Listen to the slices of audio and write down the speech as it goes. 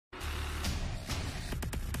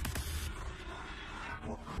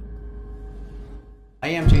I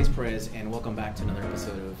am James Perez, and welcome back to another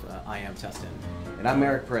episode of I Am Tustin. And I'm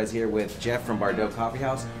Eric Perez here with Jeff from Bardot Coffee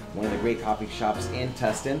House, one of the great coffee shops in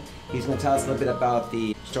Tustin. He's going to tell us a little bit about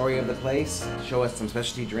the story of the place, show us some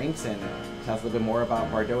specialty drinks, and tell us a little bit more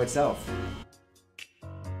about Bardot itself.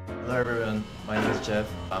 Hello everyone, my name is Jeff.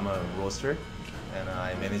 I'm a roaster and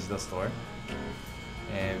I manage the store.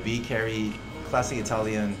 And we carry classic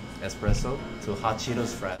Italian espresso to hot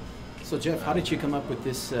Cheetos frat. So Jeff, how did you come up with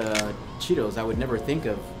this Cheetos? I would never think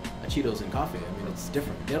of a Cheetos in coffee. I mean, it's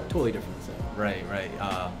different, totally different. So. Right.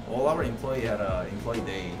 All our employee had an employee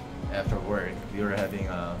day after work. We were having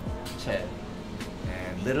a chat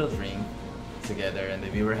and little drink together, and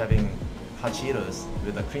then we were having hot Cheetos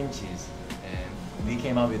with the cream cheese. And we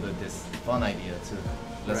came up with this fun idea to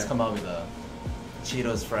let's come up with a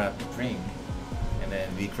Cheetos frap drink. And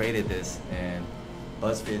then we created this, and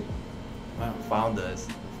BuzzFeed found us,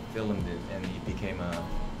 filmed it, and it became a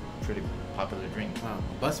pretty popular drink. Wow,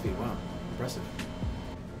 BuzzFeed, wow, impressive.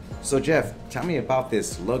 So Jeff, tell me about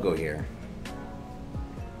this logo here.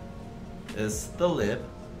 It's the lip.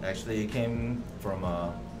 Actually, it came from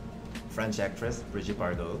a French actress, Brigitte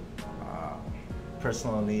Bardot.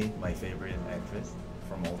 Personally, my favorite actress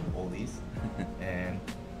from oldies. And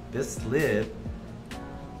this lip,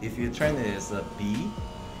 if you turn it, it's a B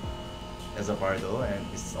as a Bardot, and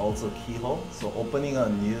it's also keyhole. So opening a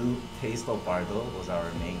new taste of Bardot was our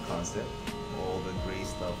main concept. All the great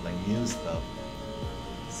stuff, like new stuff,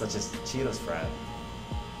 such as Cheetos frat.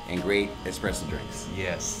 And great espresso drinks.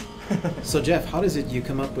 Yes. So Jeff, how does it you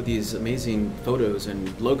come up with these amazing photos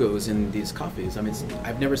and logos in these coffees? I mean,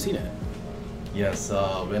 I've never seen it. Yes,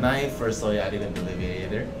 when I first saw it, I didn't believe it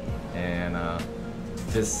either. And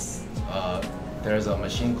there's a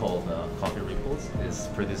machine called Coffee Ripples. It's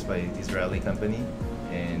produced by an Israeli company,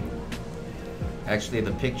 and actually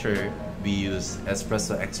the picture we use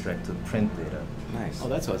espresso extract to print it. Nice. Oh,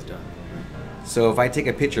 that's how it's done. So if I take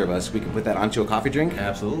a picture of us, we can put that onto a coffee drink?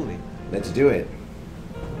 Absolutely. Let's do it.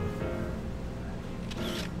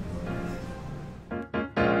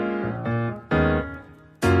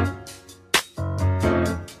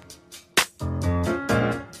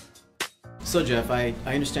 So Jeff, I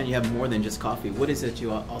understand you have more than just coffee. What is it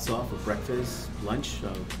you also offer? Breakfast, lunch?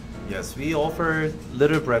 Yes, we offer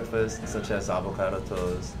little breakfast such as avocado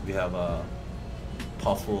toast. We have a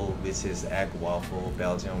puffle, which is egg waffle,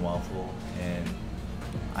 Belgian waffle, and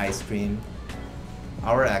ice cream.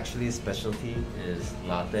 Our actually specialty is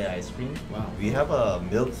latte ice cream. Wow. We have a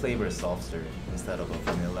milk flavor soft serve instead of a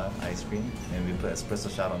vanilla ice cream, and we put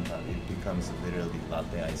espresso shot on top. It becomes literally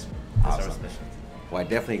latte ice cream. That's Awesome. our specialty. Well, I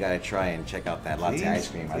definitely got to try and check out that latte ice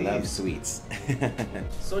cream. I love sweets.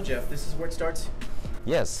 So Jeff, this is where it starts?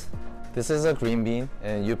 Yes, this is a green bean,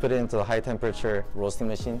 and you put it into a high temperature roasting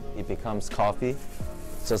machine. It becomes coffee,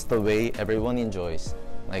 just the way everyone enjoys,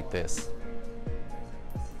 like this.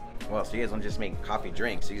 Well, so you guys don't just make coffee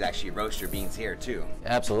drinks, you actually roast your beans here too.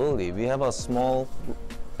 Absolutely, we have a small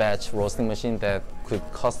batch roasting machine that could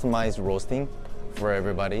customize roasting for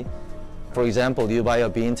everybody. For example, you buy a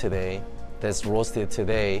bean today that's roasted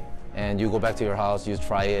today, and you go back to your house, you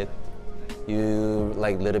try it, you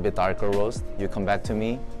like a little bit darker roast, you come back to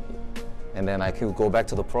me, and then I could go back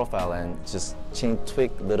to the profile and just tweak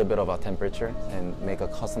a little bit of a temperature and make a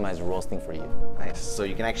customized roasting for you. Nice. So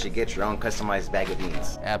you can actually get your own customized bag of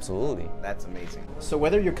beans. Absolutely. That's amazing. So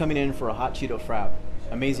whether you're coming in for a hot Cheeto frap,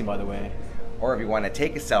 amazing by the way, Or if you want to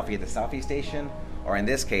take a selfie at the selfie station, or in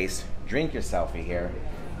this case, drink your selfie here,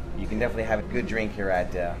 you can definitely have a good drink here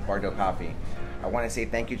at Bardot Coffee. I want to say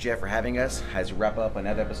thank you, Jeff, for having us as we wrap up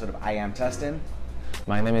another episode of I Am Tustin.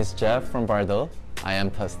 My name is Jeff from Bardot. I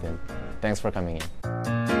am Tustin. Thanks for coming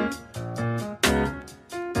in.